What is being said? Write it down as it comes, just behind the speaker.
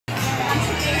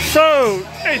So,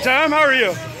 hey Tom, how are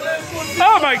you?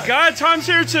 Oh my God, Tom's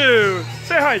here too.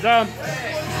 Say hi, Tom.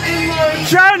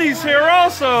 Johnny's here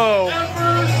also.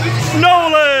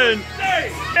 Nolan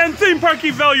and theme park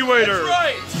evaluator.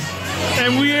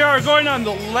 And we are going on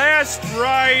the last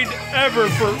ride ever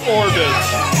for Orbit.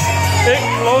 It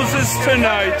closes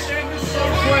tonight.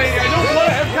 I don't want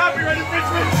to have copyright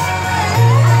infringement.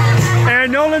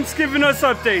 And Nolan's giving us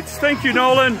updates. Thank you,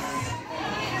 Nolan.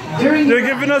 They're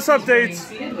giving us updates.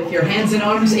 With your hands and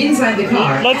arms inside the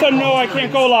car. Let them know I can't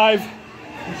go live.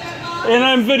 And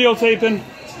I'm videotaping.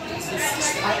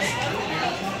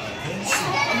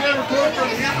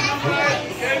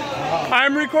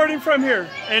 I'm recording from here.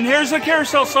 And here's a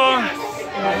carousel song.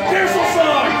 Carousel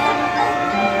song!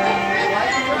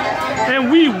 And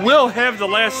we will have the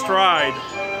last ride.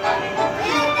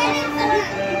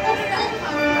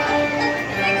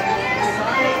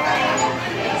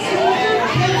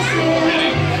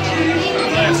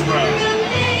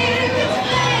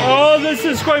 Oh, this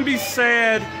is going to be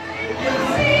sad.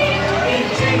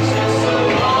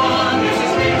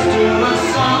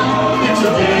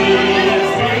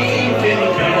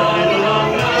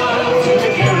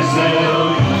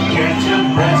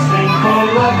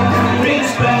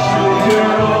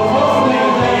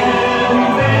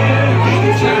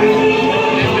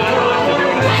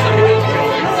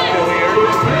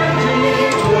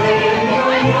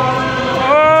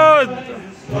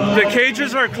 The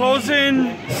cages are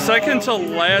closing second to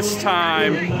last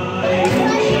time.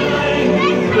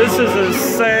 This is a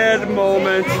sad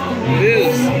moment. It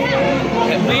is.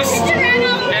 At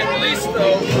least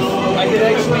though, I could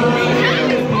actually be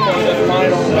here for the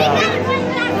final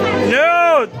ride.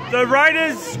 No,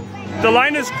 the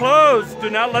line is closed. Do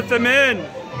not let them in.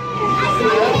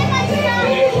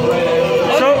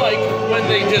 Unlike when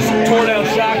they just tore down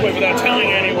Shockwave without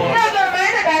telling anyone.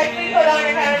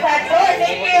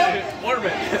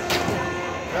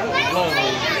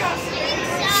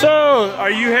 So,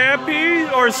 are you happy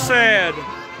or sad?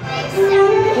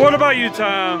 What about you,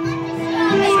 Tom?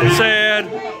 Sad.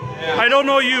 I don't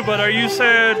know you, but are you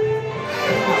sad? A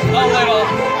little.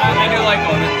 I do like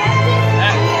going.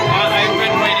 I've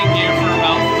been waiting here for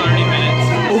about 30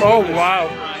 minutes. Oh, wow.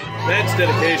 That's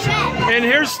dedication. And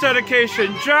here's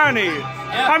dedication. Johnny,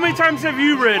 how many times have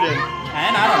you ridden?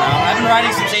 And I don't know. I've been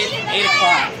riding since 8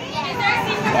 o'clock.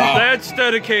 Wow. That's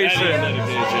dedication. That is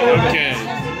dedication. Okay.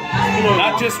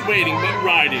 Not just waiting, but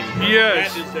riding.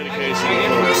 Yes. That is dedication.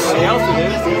 Everybody else it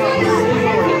is.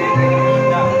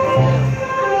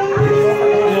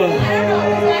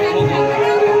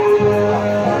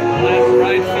 Last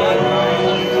ride, son.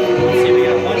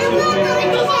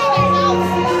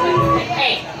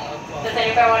 Hey, does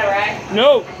anybody want to ride?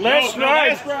 No, last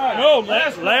ride. ride. No,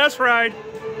 last ride.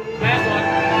 Last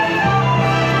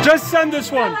one. Just send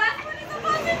this one.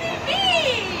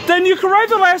 Then you can ride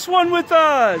the last one with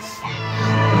us.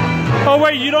 Oh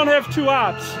wait, you don't have two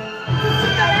ops.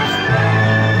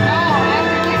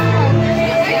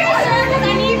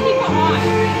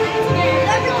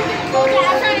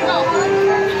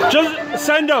 Just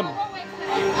send them.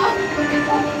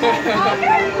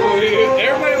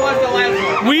 Everybody wants the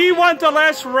last one. We want the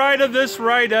last ride of this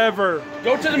ride ever.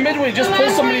 Go to the midway, just pull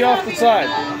somebody off the side.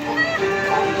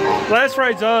 Last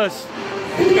ride's us.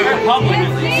 Public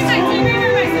at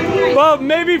least. Well,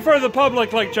 maybe for the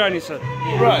public, like Johnny said.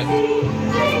 Right.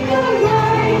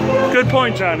 Good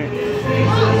point, Johnny.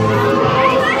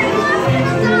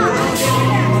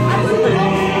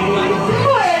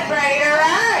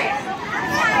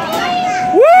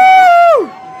 Woo!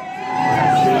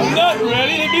 I'm not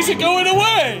ready. That means it's going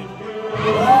away.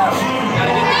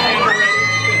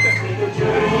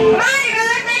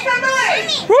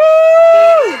 Woo!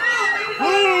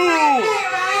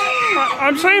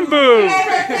 I'm saying boo.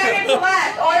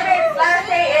 Orbit's last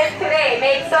day is today.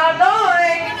 Make some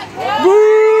noise.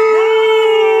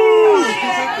 Woo!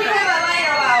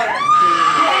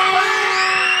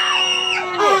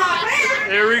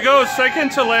 There we go. Second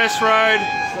to last ride.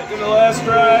 Second to last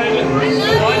ride.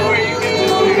 One where you get to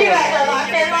You guys are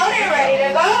locked and loaded, ready to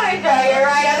go. Enjoy your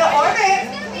ride on the Orbit.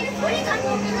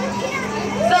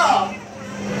 So,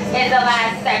 it's the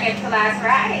second to last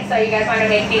ride. So you guys want to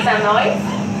make me some noise?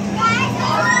 Come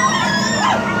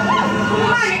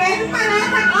on, you guys, it's my last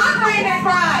time off playing this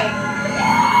ride.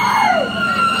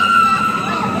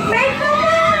 Make some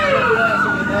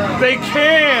noise. They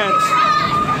can't.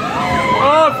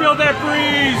 Oh, feel that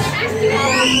breeze.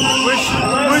 Wish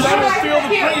feel the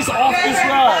breeze off this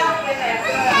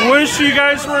ride. Wish you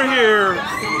guys were here.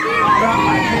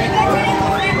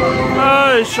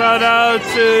 Shout out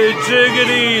to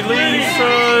Jiggity,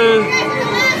 Lisa,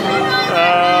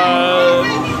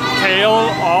 Kale,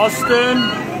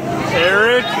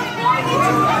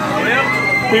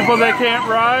 People that can't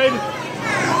ride.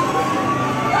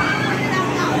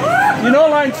 You know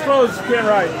line's closed, you can't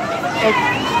ride. Okay.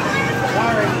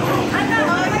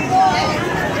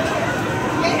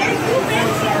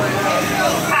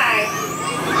 Hi.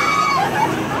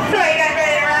 So you guys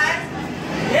ready to run?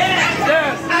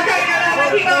 Yes. Okay, now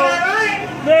let people on the line.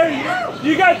 There,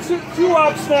 you got two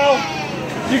ups now.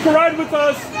 You can ride with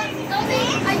us.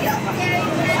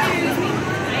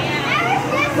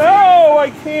 No, I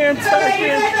can't. So you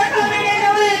guys are coming in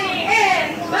the lead.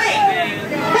 In 3,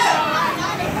 2,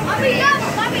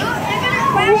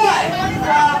 1,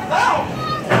 go.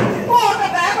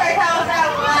 Welcome back right now. That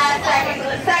was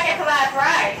the second to last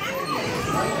ride.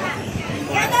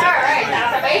 Alright,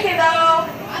 that's amazing though.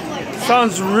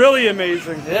 Sounds really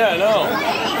amazing. Yeah, I know.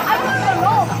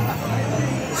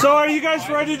 So are you guys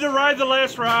ready to ride the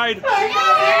last ride? Woo!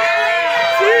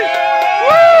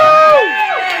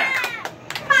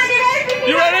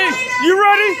 You ready? You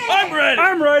ready? I'm ready.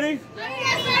 I'm ready.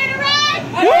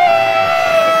 Woo!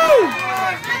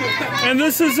 And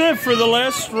this is it for the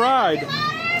last ride.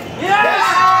 Yes!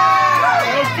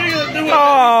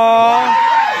 Aww.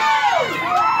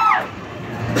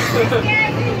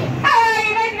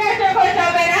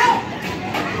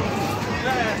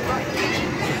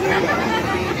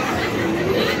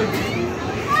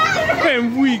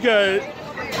 And we got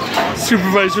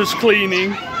supervisors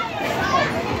cleaning.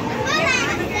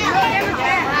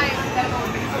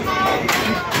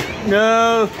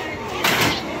 No.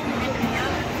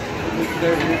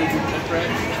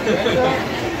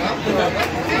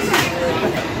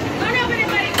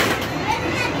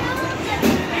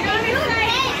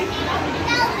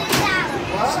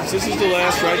 Since this is the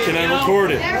last ride, can I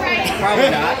record it? Probably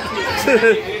not.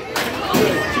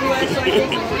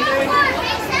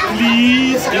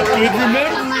 Please, get good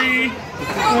memory.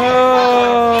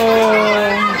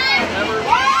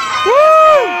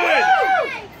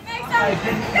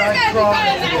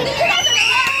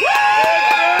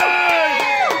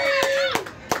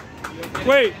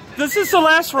 Wait, this is the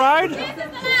last ride? This is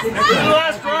the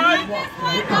last ride?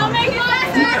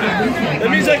 That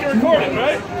means I can record it,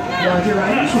 right? Larger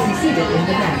riders should be seated in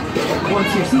the back.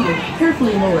 Once you're seated,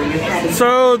 carefully lower your cabin.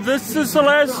 So this is the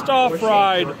last stop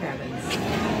ride.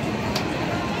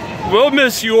 We'll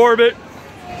miss you, Orbit.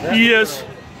 Yes.